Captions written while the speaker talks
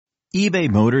eBay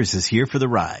Motors is here for the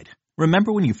ride.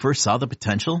 Remember when you first saw the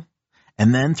potential?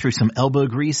 And then through some elbow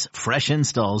grease, fresh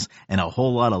installs, and a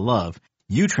whole lot of love,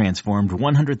 you transformed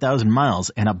 100,000 miles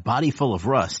and a body full of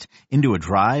rust into a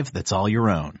drive that's all your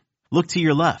own. Look to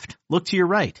your left. Look to your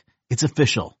right. It's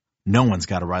official. No one's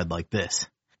got a ride like this.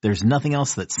 There's nothing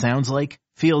else that sounds like,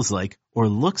 feels like, or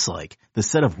looks like the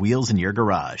set of wheels in your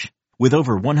garage. With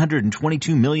over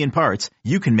 122 million parts,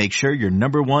 you can make sure your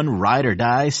number one ride or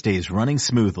die stays running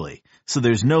smoothly, so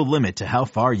there's no limit to how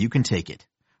far you can take it.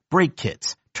 Brake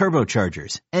kits,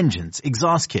 turbochargers, engines,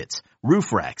 exhaust kits,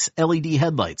 roof racks, LED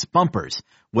headlights, bumpers,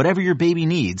 whatever your baby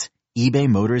needs, eBay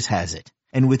Motors has it.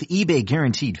 And with eBay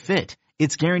Guaranteed Fit,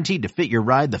 it's guaranteed to fit your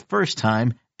ride the first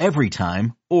time, every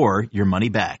time, or your money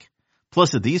back.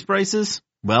 Plus at these prices,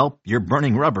 well, you're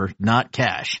burning rubber, not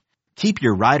cash. Keep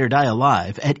your ride or die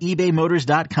alive at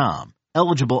ebaymotors.com.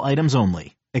 Eligible items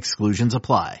only. Exclusions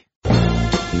apply.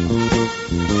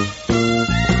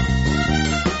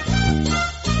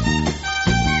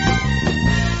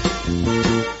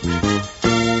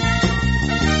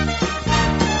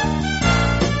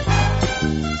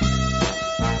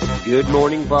 Good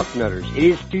morning, Bucknutters. It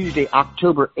is Tuesday,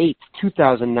 October 8th,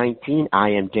 2019. I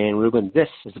am Dan Rubin. This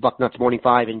is the Bucknuts Morning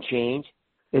 5 and change.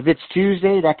 If it's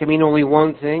Tuesday, that can mean only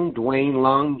one thing. Dwayne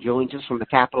Long joins us from the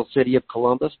capital city of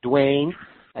Columbus. Dwayne,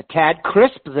 a tad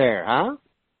crisp there, huh?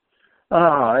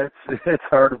 It's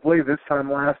hard to believe. This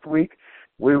time last week,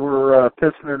 we were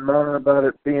pissing and moaning about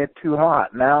it being too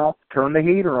hot. Now, turn the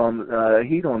heat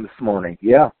on this morning.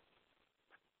 Yeah.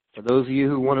 For those of you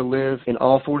who want to live in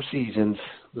all four seasons,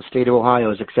 the state of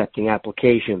Ohio is accepting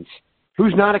applications.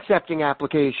 Who's not accepting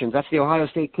applications? That's the Ohio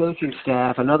State coaching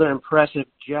staff. Another impressive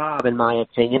job, in my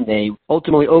opinion. They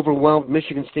ultimately overwhelmed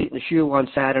Michigan State in the shoe on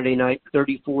Saturday night,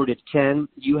 34-10.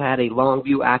 You had a long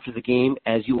view after the game,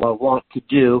 as you are wont to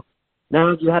do.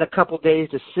 Now you had a couple days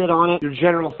to sit on it. Your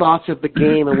general thoughts of the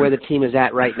game and where the team is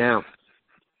at right now.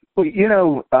 Well,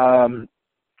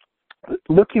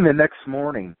 looking the next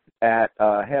morning at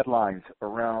headlines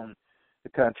around the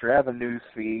country, I have a news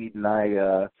feed, and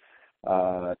I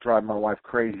drive my wife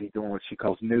crazy doing what she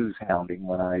calls news hounding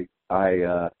when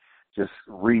I just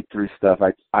read through stuff.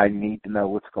 I need to know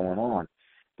what's going on.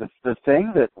 The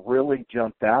thing that really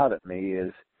jumped out at me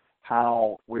is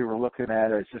how we were looking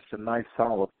at it as just a nice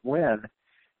solid win,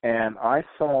 and I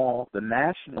saw the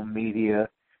national media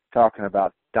talking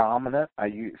about dominant.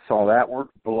 I saw that word,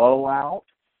 blowout,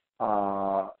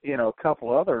 a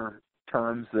couple other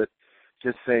terms that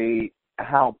just say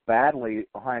how badly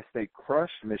Ohio State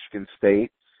crushed Michigan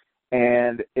State,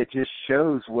 and it just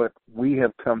shows what we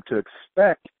have come to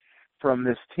expect from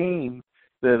this team,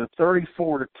 that a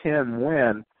 34-10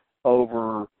 win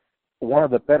over one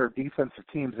of the better defensive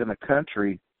teams in the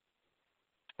country,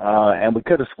 and we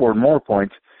could have scored more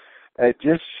points. It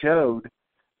just showed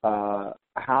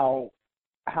how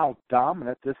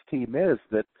dominant this team is,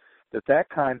 that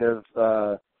kind of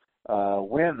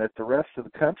win that the rest of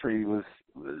the country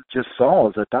just saw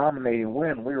as a dominating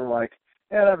win. We were like,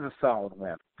 yeah, that was a solid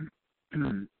win.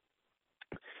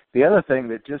 The other thing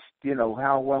that just,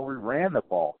 how well we ran the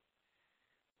ball.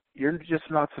 You're just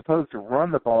not supposed to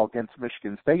run the ball against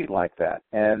Michigan State like that.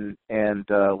 And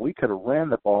we could have ran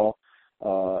the ball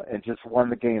and just won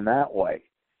the game that way.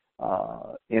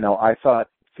 I thought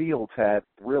Fields had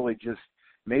really just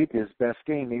made his best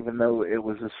game, even though it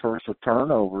was his first with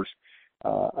turnovers.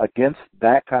 Against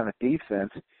that kind of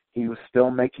defense, he was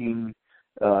still making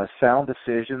sound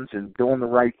decisions and doing the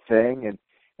right thing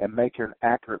and making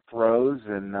accurate throws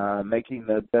and making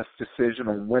the best decision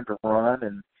on when to run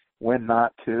and when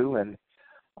not to. And,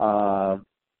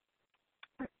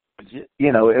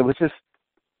 it was just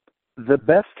the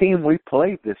best team we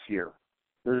played this year.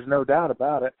 There's no doubt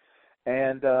about it.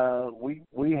 And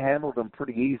we handled them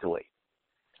pretty easily.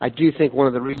 I do think one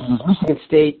of the reasons Michigan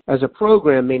State as a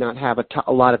program may not have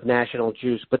a lot of national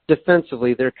juice, but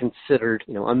defensively they're considered,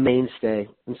 a mainstay.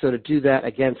 And so to do that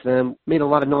against them made a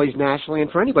lot of noise nationally.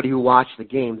 And for anybody who watched the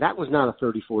game, that was not a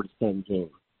 34-10 game.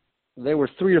 There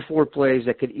were 3 or 4 plays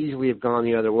that could easily have gone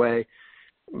the other way.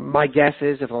 My guess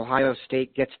is if Ohio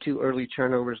State gets 2 early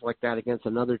turnovers like that against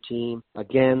another team,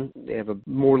 again, they have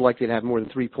more likely to have more than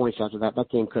 3 points after that. That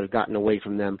game could have gotten away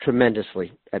from them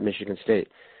tremendously at Michigan State.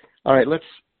 All right,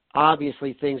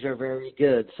 obviously things are very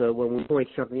good, so when we point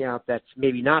something out that's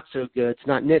maybe not so good, it's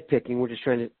not nitpicking, we're just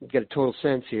trying to get a total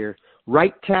sense here.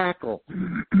 Right tackle.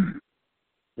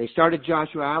 They started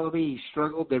Joshua Allaby. He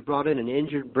struggled. They brought in an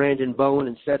injured Brandon Bowen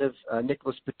instead of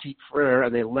Nicholas Petit-Frere,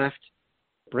 and they left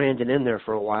Brandon in there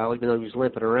for a while, even though he was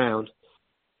limping around.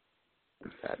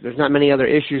 there's not many other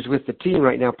issues with the team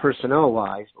right now,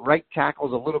 personnel-wise. Right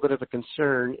tackle's a little bit of a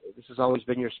concern. This has always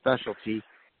been your specialty.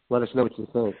 Let us know what you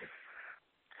think.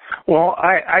 Well,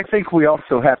 I think we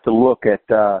also have to look at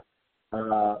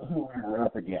who we were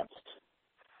up against.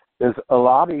 Because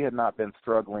Alabi had not been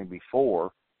struggling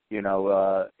before. You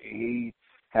know, he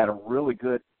had a really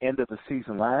good end of the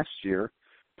season last year,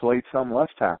 played some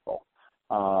left tackle.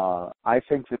 I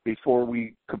think that before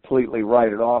we completely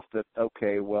write it off that,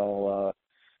 okay, well,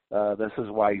 this is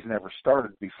why he's never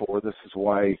started before. This is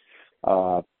why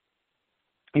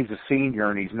he's a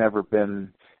senior and he's never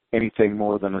been anything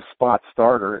more than a spot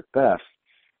starter at best.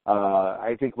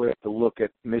 I think we have to look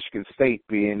at Michigan State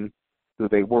being who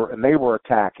they were, and they were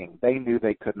attacking. They knew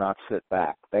they could not sit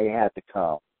back. They had to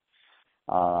come.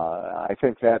 I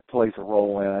think that plays a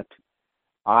role in it.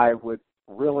 I would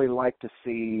really like to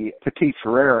see Petit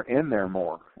Ferrer in there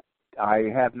more. I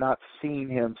have not seen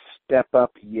him step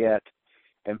up yet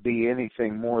and be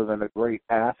anything more than a great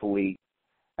athlete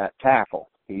at tackle.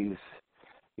 He's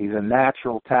a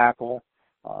natural tackle.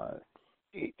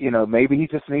 You know, maybe he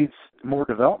just needs more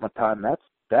development time.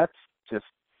 That's just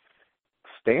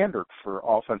standard for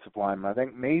offensive linemen. I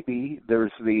think maybe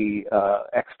there's the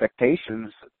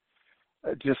expectations,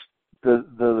 just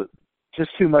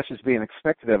too much is being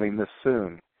expected of him this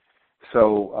soon.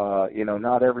 So you know,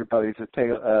 not everybody's a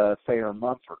Thayer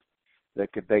Mumford.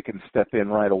 They can step in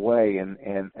right away and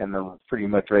they're pretty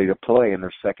much ready to play in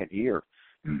their second year.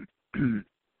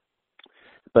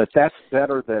 But that's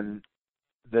better than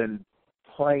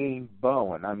playing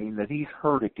Bowen. I mean, that he's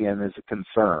hurt again is a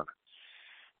concern.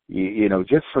 You know,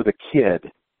 just for the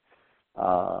kid,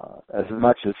 as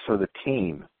much as for the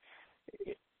team.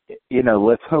 You know,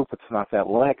 let's hope it's not that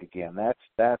leg again. That's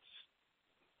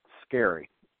scary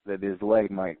that his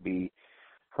leg might be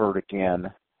hurt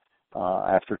again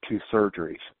after 2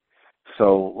 surgeries.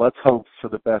 So let's hope for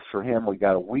the best for him. We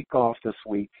got a week off this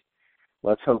week.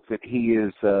 Let's hope that he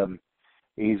is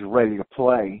he's ready to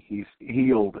play. He's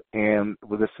healed, and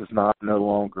this is no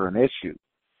longer an issue.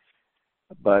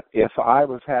 But if I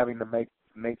was having to make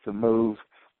the move,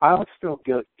 I would still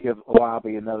give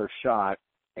Olabi another shot.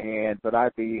 But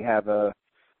I'd be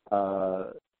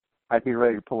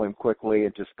ready to pull him quickly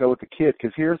and just go with the kid.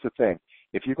 Because here's the thing: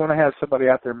 if you're going to have somebody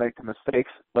out there making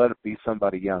mistakes, let it be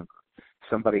somebody younger,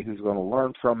 somebody who's going to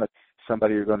learn from it,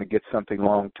 somebody you're going to get something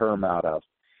long term out of.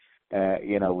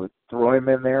 You know, throw him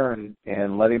in there and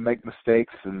let him make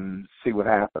mistakes and see what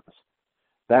happens.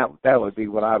 That would be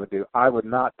what I would do. I would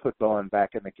not put Bowen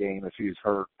back in the game if he's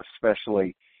hurt,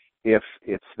 especially if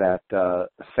it's that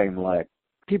same leg.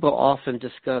 People often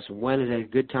discuss when is a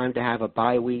good time to have a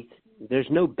bye week. There's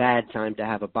no bad time to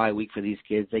have a bye week for these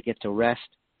kids. They get to rest.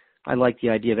 I like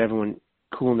the idea of everyone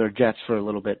cooling their jets for a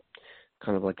little bit,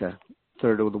 kind of like a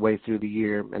third of the way through the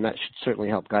year, and that should certainly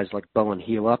help guys like Bowen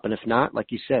heal up. And if not,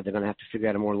 like you said, they're going to have to figure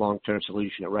out a more long-term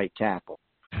solution at right tackle.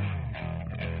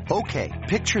 Okay,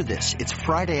 picture this. It's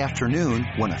Friday afternoon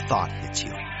when a thought hits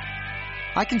you.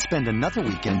 I can spend another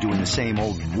weekend doing the same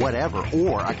old whatever,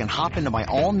 or I can hop into my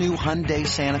all-new Hyundai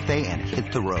Santa Fe and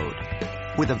hit the road.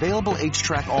 With available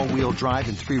H-Track all-wheel drive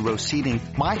and 3-row seating,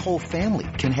 my whole family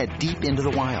can head deep into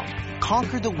the wild.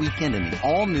 Conquer the weekend in the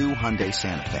all-new Hyundai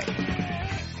Santa Fe.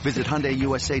 Visit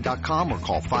HyundaiUSA.com or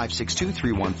call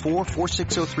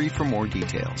 562-314-4603 for more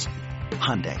details.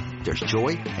 Hyundai, there's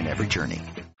joy in every journey.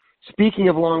 Speaking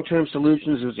of long-term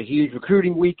solutions, there was a huge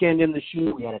recruiting weekend in the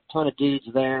shoe. We had a ton of dudes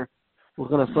there. We're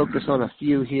going to focus on a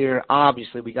few here.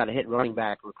 Obviously, we got to hit running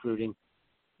back recruiting.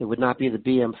 It would not be the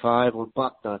BM5 or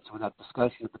Bucknuts without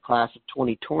discussing the class of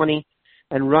 2020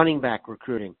 and running back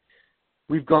recruiting.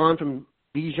 We've gone from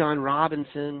Bijan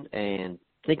Robinson and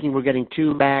thinking we're getting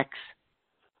 2 backs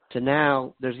to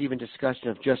now there's even discussion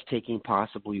of just taking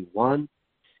possibly 1.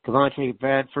 Kavontae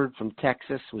Bradford from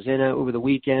Texas was in over the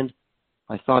weekend.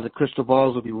 I thought the crystal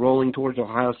balls would be rolling towards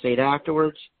Ohio State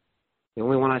afterwards. The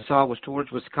only one I saw was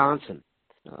towards Wisconsin.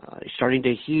 Starting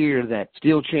to hear that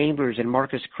Steele Chambers and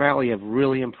Marcus Crowley have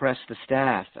really impressed the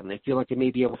staff, and they feel like they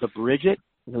may be able to bridge it.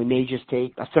 And we may just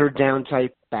take a third down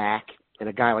type back and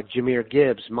a guy like Jahmyr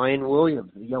Gibbs, Mayan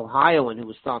Williams, the Ohioan who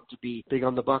was thought to be big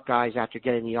on the Buckeyes after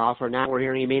getting the offer. Now we're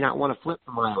hearing he may not want to flip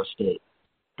from Iowa State.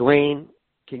 Dwayne,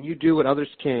 can you do what others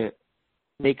can't?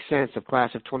 Make sense of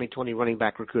class of 2020 running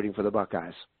back recruiting for the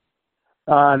Buckeyes?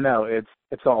 No,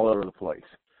 it's all over the place.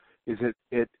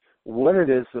 What it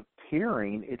is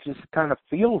appearing, it just kind of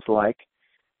feels like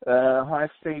Ohio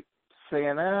State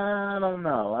saying, I don't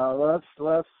know,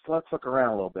 let's look around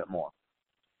a little bit more.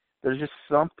 There's just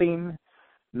something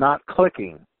not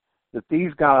clicking that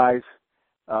these guys,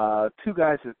 2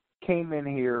 guys that came in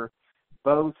here,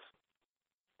 both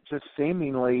just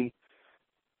seemingly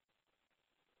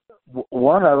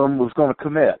one of them was going to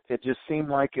commit. It just seemed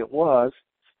like it was,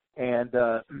 and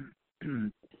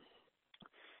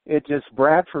it just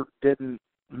Bradford didn't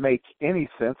make any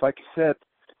sense. Like you said,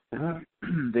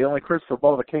 the only crystal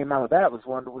ball that came out of that was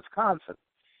one to Wisconsin,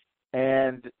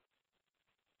 and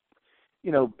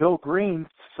Bill Green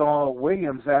saw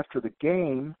Williams after the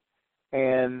game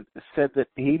and said that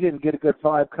he didn't get a good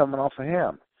vibe coming off of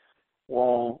him.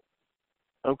 Well,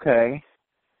 okay,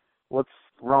 what's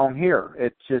wrong here?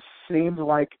 It just seems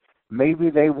like maybe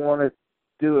they want to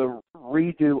do a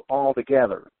redo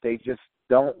altogether. They just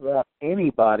don't want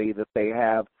anybody that they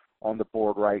have on the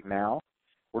board right now.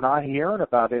 We're not hearing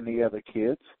about any other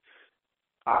kids.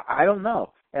 I don't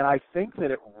know. And I think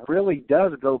that it really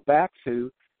does go back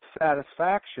to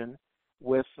satisfaction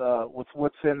with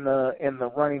what's in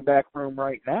the running back room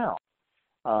right now.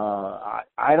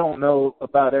 I don't know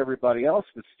about everybody else,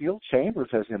 but Steel Chambers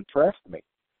has impressed me.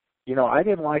 I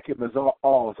didn't like him as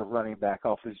all as a running back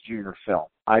off his junior film.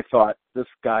 I thought this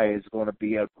guy is going to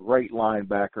be a great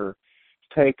linebacker.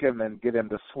 Take him and get him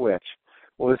to switch.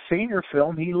 Well, his senior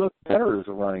film, he looked better as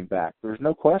a running back. There's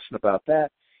no question about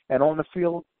that. And on the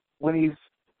field, when he's,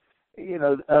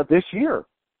 this year,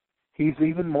 he's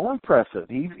even more impressive.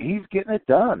 He's getting it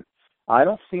done. I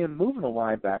don't see him moving a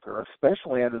linebacker,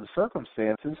 especially under the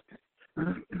circumstances.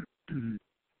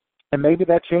 And maybe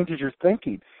that changes your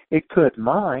thinking. It could.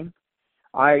 Mine.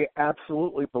 I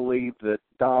absolutely believe that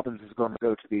Dobbins is going to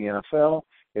go to the NFL.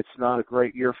 It's not a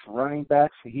great year for running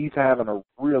backs. He's having a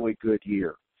really good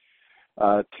year.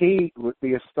 Teague would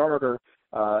be a starter.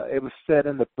 It was said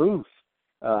in the booth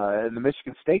in the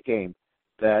Michigan State game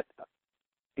that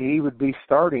he would be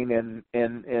starting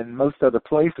in most other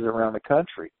places around the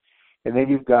country. And then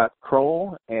you've got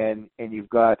Kroll and you've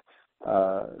got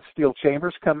Steel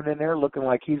Chambers coming in there looking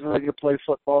like he's ready to play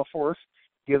football for us.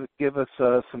 Give us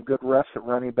some good reps at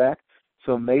running back.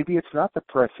 So maybe it's not the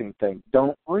pressing thing.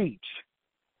 Don't reach.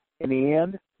 In the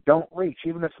end, don't reach.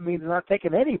 Even if it means not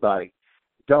taking anybody,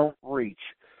 don't reach.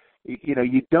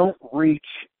 You don't reach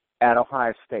at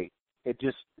Ohio State. It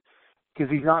just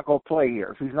because he's not going to play here.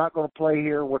 If he's not going to play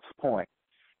here, what's the point?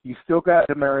 You still got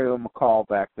Demario McCall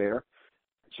back there.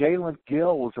 Jalen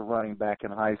Gill was a running back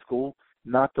in high school,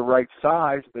 not the right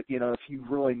size, but if you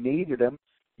really needed him,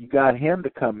 you got him to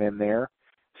come in there.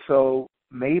 So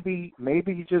maybe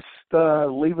you just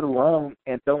leave it alone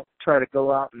and don't try to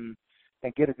go out and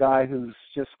get a guy who's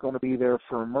just going to be there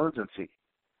for emergency.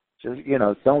 Just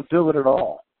don't do it at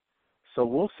all. So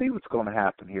we'll see what's going to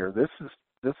happen here. This is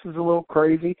a little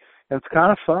crazy, and it's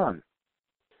kind of fun.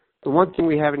 The one thing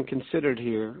we haven't considered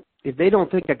here, if they don't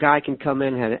think a guy can come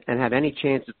in and have any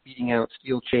chance of beating out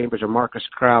Steel Chambers or Marcus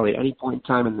Crowley at any point in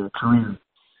time in their career,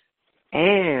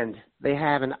 and they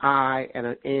have an eye and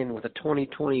an in with a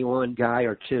 2021 guy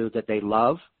or two that they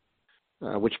love,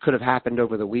 which could have happened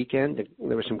over the weekend.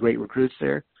 There were some great recruits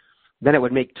there. Then it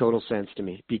would make total sense to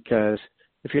me, because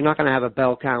if you're not going to have a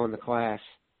bell cow in the class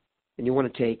and you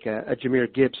want to take a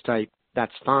Jahmyr Gibbs type,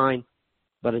 that's fine.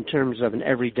 But in terms of an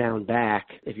every down back,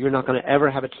 if you're not going to ever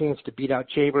have a chance to beat out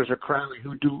Chambers or Crowley,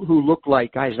 who look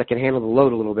like guys that can handle the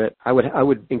load a little bit, I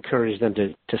would encourage them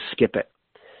to skip it.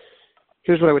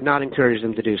 Here's what I would not encourage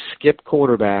them to do. Skip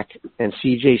quarterback. And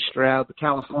C.J. Stroud, the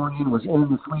Californian, was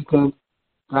in this weekend,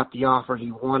 got the offer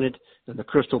he wanted, and the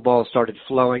crystal ball started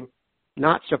flowing.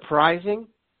 Not surprising.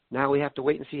 Now we have to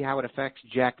wait and see how it affects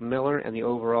Jack Miller and the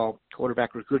overall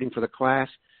quarterback recruiting for the class.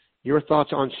 Your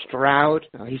thoughts on Stroud?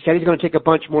 He said he's going to take a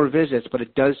bunch more visits, but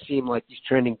it does seem like he's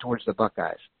trending towards the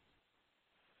Buckeyes.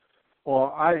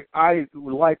 Well, I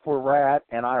like where we're at,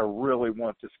 and I really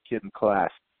want this kid in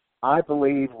class. I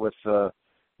believe with the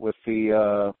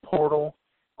portal,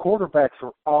 quarterbacks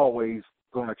are always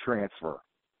going to transfer,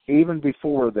 even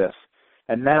before this.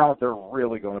 And now they're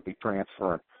really going to be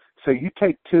transferring. So you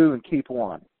take two and keep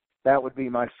one. That would be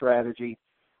my strategy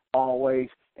always.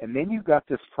 And then you've got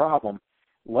this problem.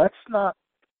 Let's not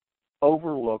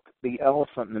overlook the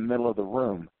elephant in the middle of the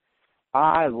room.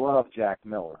 I love Jack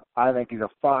Miller. I think he's a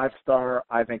 5-star.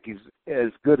 I think he's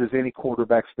as good as any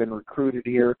quarterback's been recruited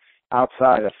here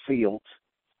outside of Fields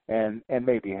and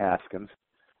maybe Haskins.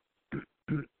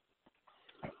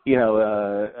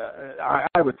 I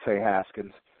would say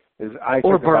Haskins. I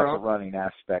think about the running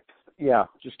aspect. Yeah.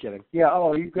 Just kidding.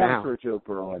 Yeah, you got throw Joe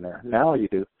Burrow in there. Now you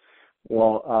do.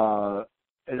 Well,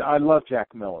 I love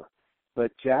Jack Miller.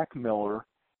 But Jack Miller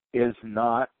is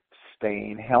not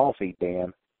staying healthy,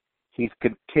 Dan. He's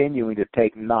continuing to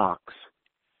take knocks.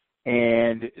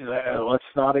 And let's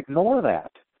not ignore that.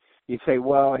 You say,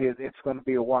 well, it's going to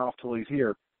be a while till he's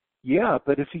here. Yeah,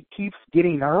 but if he keeps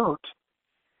getting hurt,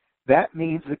 that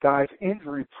means the guy's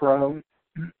injury prone.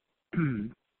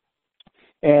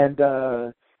 And,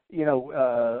 a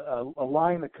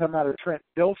line that come out of Trent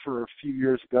Dilfer a few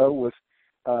years ago was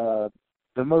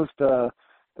the most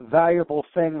valuable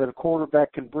thing that a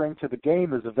quarterback can bring to the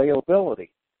game is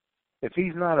availability. If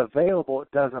he's not available, it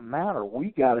doesn't matter.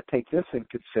 We got to take this in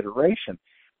consideration,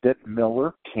 that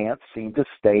Miller can't seem to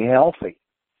stay healthy.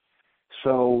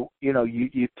 So,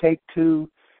 you take two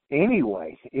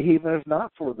anyway, even if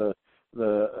not for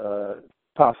the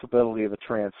possibility of a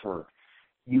transfer.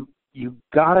 You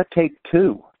got to take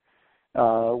two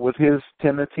with his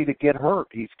tendency to get hurt.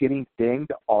 He's getting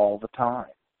dinged all the time.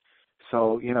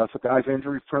 So, if a guy's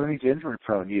injury prone, he's injury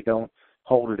prone. You don't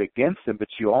hold it against him, but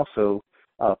you also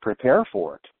prepare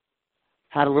for it.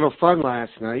 Had a little fun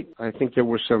last night. I think there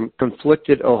were some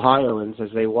conflicted Ohioans as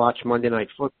they watched Monday Night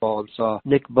Football and saw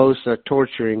Nick Bosa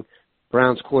torturing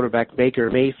Browns quarterback Baker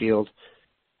Mayfield.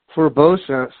 For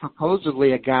Bosa,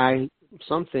 supposedly a guy,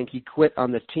 some think he quit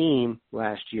on the team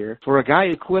last year. For a guy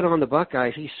who quit on the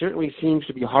Buckeyes, he certainly seems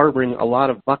to be harboring a lot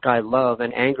of Buckeye love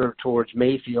and anger towards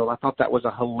Mayfield. I thought that was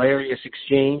a hilarious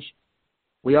exchange.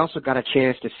 We also got a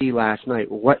chance to see last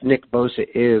night what Nick Bosa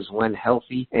is when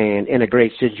healthy and in a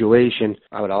great situation.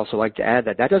 I would also like to add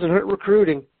that doesn't hurt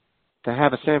recruiting to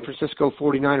have a San Francisco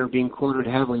 49er being quoted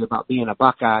heavily about being a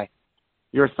Buckeye.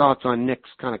 Your thoughts on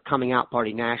Nick's kind of coming out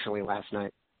party nationally last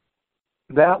night?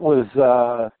 That was,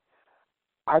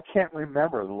 I can't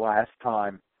remember the last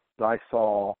time that I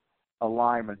saw a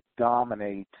lineman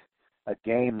dominate a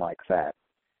game like that.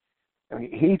 I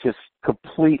mean, he just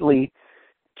completely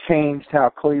changed how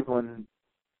Cleveland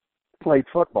played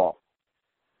football.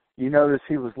 You notice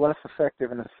he was less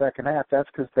effective in the second half. That's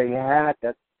because they had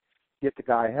to get the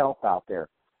guy help out there.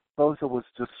 Bosa was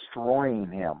destroying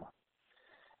him.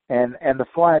 And the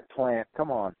flag plant,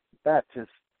 come on, that just,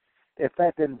 if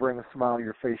that didn't bring a smile to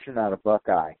your face, you're not a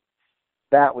Buckeye.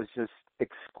 That was just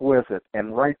exquisite.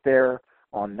 And right there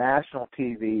on national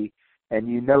TV, and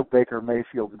Baker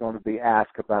Mayfield's going to be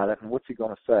asked about it. And what's he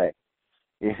going to say?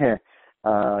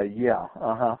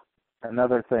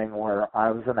 Another thing where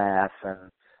I was an ass and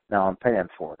now I'm paying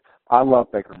for it. I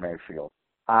love Baker Mayfield.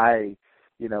 I've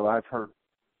heard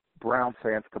Brown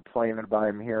fans complaining about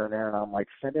him here and there, and I'm like,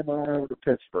 send him on over to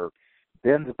Pittsburgh.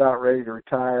 Ben's about ready to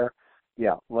retire.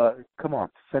 Yeah, come on,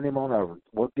 send him on over.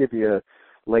 We'll give you a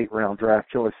late round draft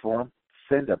choice for him.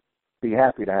 Send him. Be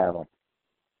happy to have him.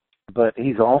 But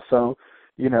he's also,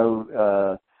 don't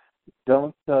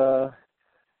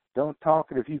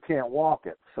talk it if you can't walk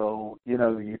it. So,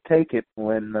 you take it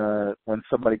when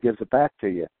somebody gives it back to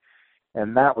you.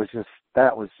 And that was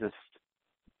just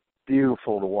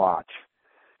beautiful to watch.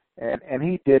 And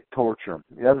he did torture him.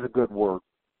 That was a good word.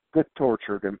 Good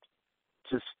torture him.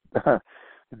 Just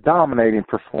dominating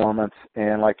performance.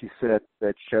 And like you said,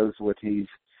 that shows what he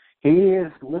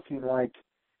is looking like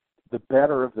the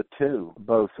better of the two,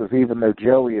 both, even though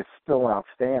Joey is still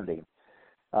outstanding.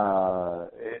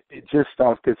 It just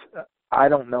off because I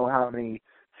don't know how many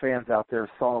fans out there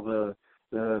saw the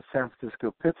San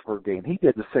Francisco-Pittsburgh game. He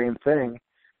did the same thing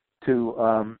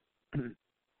to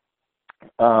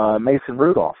Mason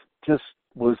Rudolph. Just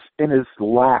was in his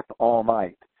lap all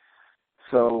night.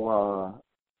 So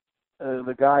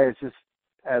the guy is just,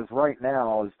 as right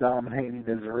now, as dominating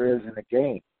as there is in the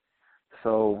game.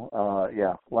 So,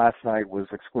 last night was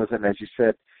exquisite. And as you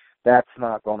said, that's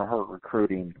not going to hurt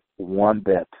recruiting one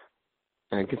bit.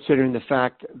 And considering the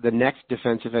fact the next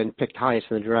defensive end picked highest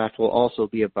in the draft will also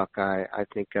be a Buckeye, I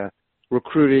think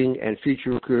recruiting and future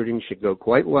recruiting should go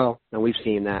quite well, and we've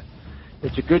seen that.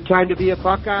 It's a good time to be a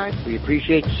Buckeye. We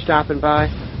appreciate you stopping by.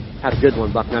 Have a good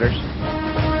one, Bucknutters.